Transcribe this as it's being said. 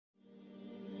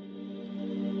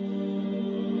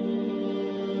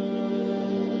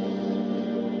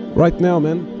Right now,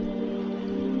 man.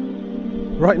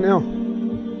 Right now.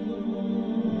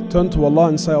 Turn to Allah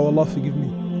and say, oh Allah, forgive me.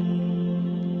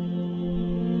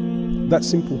 That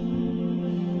simple.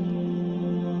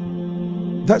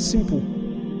 That simple.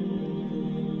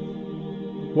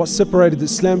 What separated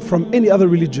Islam from any other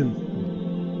religion?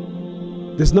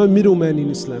 There's no middleman in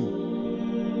Islam.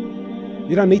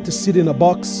 You don't need to sit in a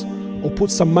box or put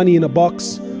some money in a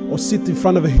box or sit in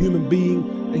front of a human being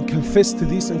and confess to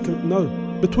this and no.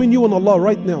 Between you and Allah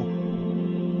right now.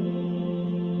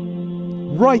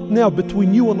 Right now,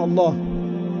 between you and Allah.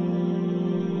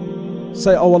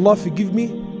 Say, oh Allah, forgive me.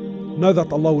 Know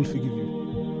that Allah will forgive you.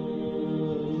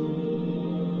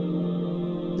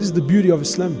 This is the beauty of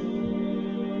Islam.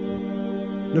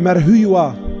 No matter who you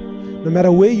are, no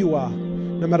matter where you are,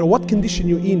 no matter what condition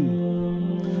you're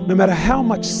in, no matter how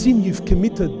much sin you've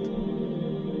committed,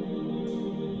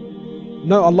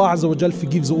 no, Allah Azza wa Jal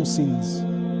forgives all sins.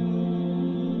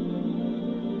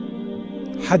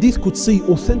 Hadith Qudsi,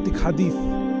 authentic hadith.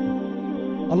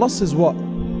 Allah says what?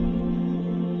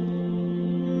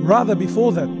 Rather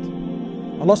before that,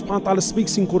 Allah subhanahu wa ta'ala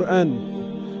speaks in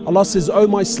Quran. Allah says, O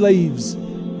my slaves,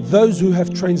 those who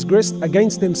have transgressed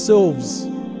against themselves,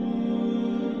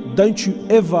 don't you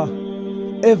ever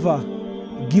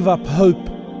give up hope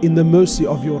in the mercy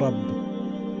of your Rabb,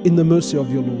 in the mercy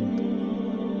of your Lord.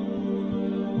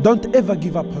 Don't ever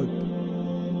give up hope.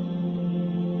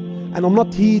 And I'm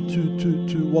not here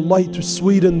wallahi, to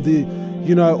sweeten the,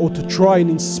 or to try and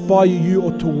inspire you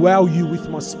or to wow you with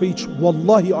my speech.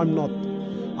 Wallahi, I'm not.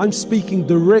 I'm speaking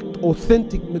direct,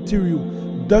 authentic material.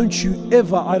 Don't you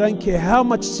ever, I don't care how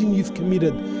much sin you've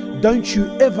committed, don't you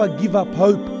ever give up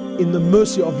hope in the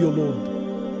mercy of your Lord.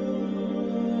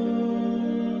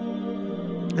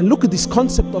 And look at this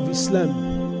concept of Islam.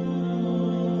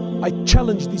 I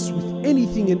challenge this with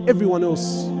anything and everyone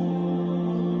else.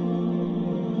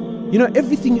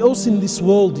 Everything else in this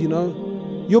world,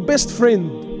 your best friend.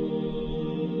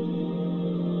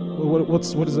 What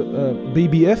is it?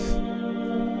 BBF?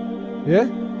 Yeah?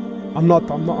 I'm not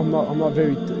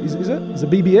very, is it? Is it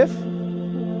BBF?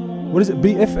 What is it?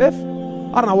 BFF?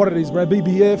 I don't know what it is, bro.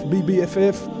 BBF,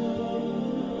 BBFF.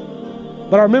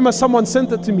 But I remember someone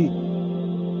sent it to me.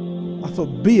 I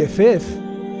thought, BFF?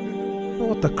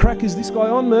 What the crack is this guy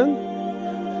on, man?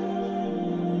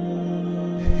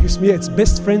 Yeah, it's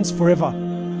best friends forever.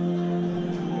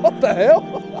 What the hell?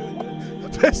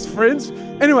 Best friends?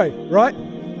 Anyway, right?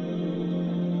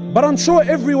 But I'm sure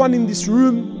everyone in this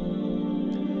room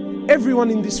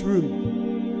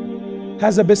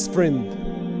has a best friend,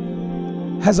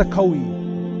 has a kawi,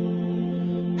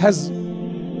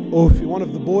 or if you're one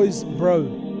of the boys, bro,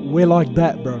 we're like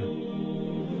that, bro.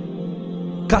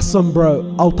 Qasam,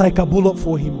 bro, I'll take a bullet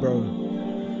for him, bro.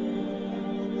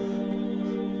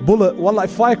 Bullet, wallah,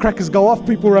 if firecrackers go off,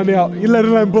 people run out. You let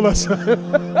alone bullets.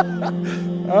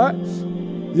 Alright?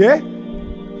 Yeah?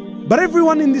 But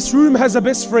everyone in this room has a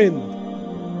best friend.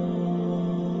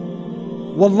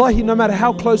 Wallahi, no matter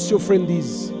how close your friend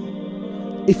is,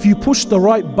 if you push the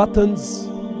right buttons,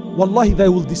 wallahi, they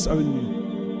will disown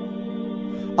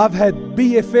you. I've had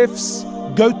BFFs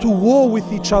go to war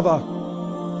with each other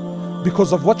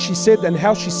because of what she said and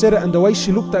how she said it and the way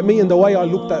she looked at me and the way I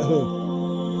looked at her.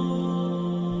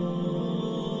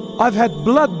 I've had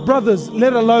blood brothers,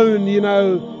 let alone,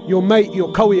 your mate,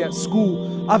 your kawi at school.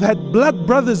 I've had blood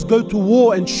brothers go to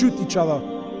war and shoot each other.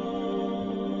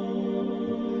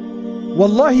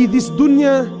 Wallahi, this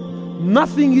dunya,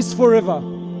 nothing is forever.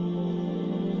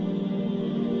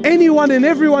 Anyone and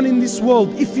everyone in this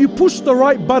world, if you push the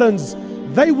right buttons,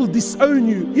 they will disown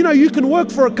you. You can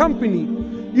work for a company.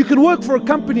 You can work for a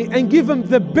company and give them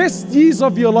the best years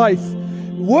of your life.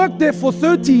 Work there for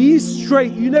 30 years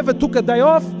straight. You never took a day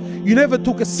off. You never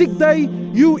took a sick day.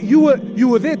 You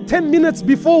were there 10 minutes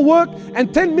before work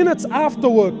and 10 minutes after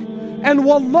work. And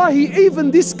wallahi,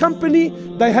 even this company,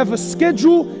 they have a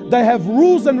schedule, they have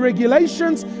rules and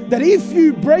regulations that if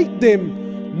you break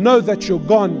them, know that you're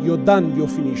gone, you're done, you're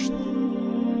finished.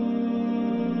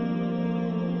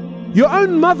 Your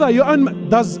own mother,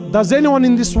 does anyone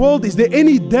in this world, is there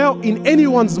any doubt in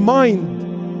anyone's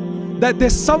mind that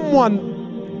there's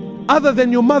someone other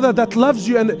than your mother that loves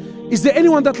you? And is there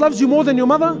anyone that loves you more than your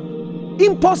mother?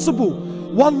 Impossible.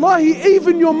 Wallahi,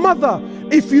 even your mother,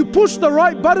 if you push the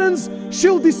right buttons,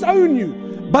 she'll disown you.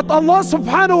 But Allah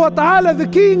subhanahu wa ta'ala, the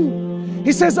King,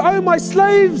 He says, oh my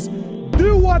slaves,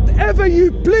 do whatever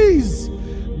you please.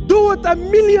 Do it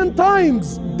 1,000,000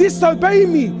 times. Disobey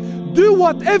me. Do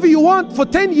whatever you want for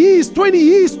 10 years, 20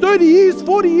 years, 30 years,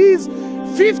 40 years,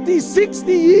 50,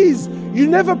 60 years. You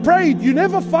never prayed, you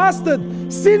never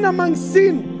fasted, sin among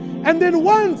sin. And then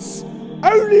once,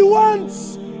 only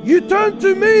once, You turn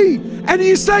to me and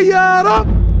you say, Ya Rab.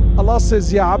 Allah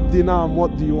says, Ya Abdi Naam,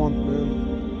 what do you want, man?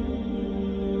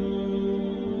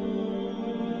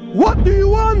 What do you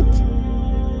want?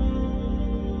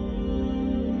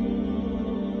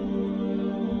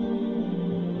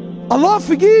 Allah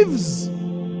forgives.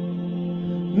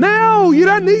 Now you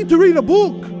don't need to read a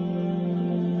book.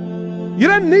 You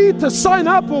don't need to sign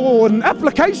up or an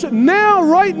application. Now,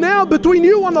 right now, between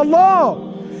you and Allah.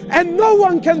 And no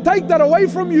one can take that away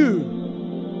from you.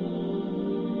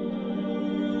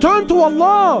 Turn to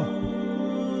Allah.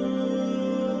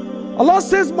 Allah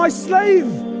says, my slave,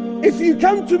 if you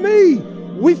come to me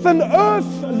with an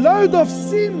earth load of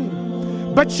sin,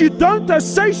 but you don't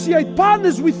associate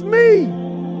partners with me,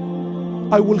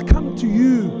 I will come to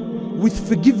you with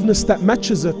forgiveness that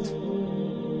matches it.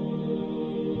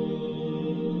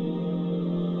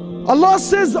 Allah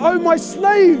says, oh my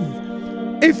slave,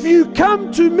 if you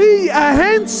come to me a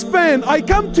handspan, I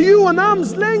come to you an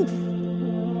arm's length.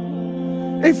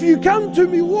 If you come to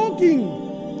me walking,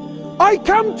 I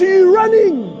come to you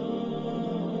running.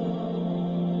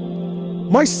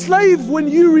 My slave, when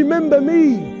you remember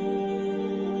me,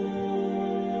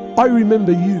 I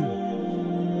remember you.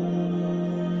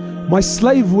 My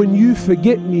slave, when you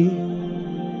forget me,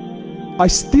 I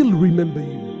still remember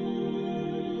you.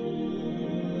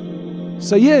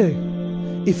 So yeah,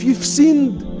 if you've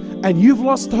sinned and you've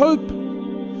lost hope,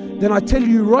 then I tell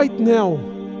you right now,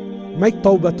 make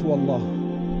tawbah to Allah.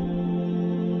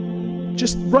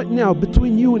 Just right now,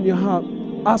 between you and your heart,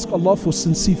 ask Allah for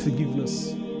sincere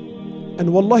forgiveness.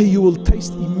 And wallahi, you will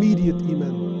taste immediate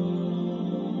iman.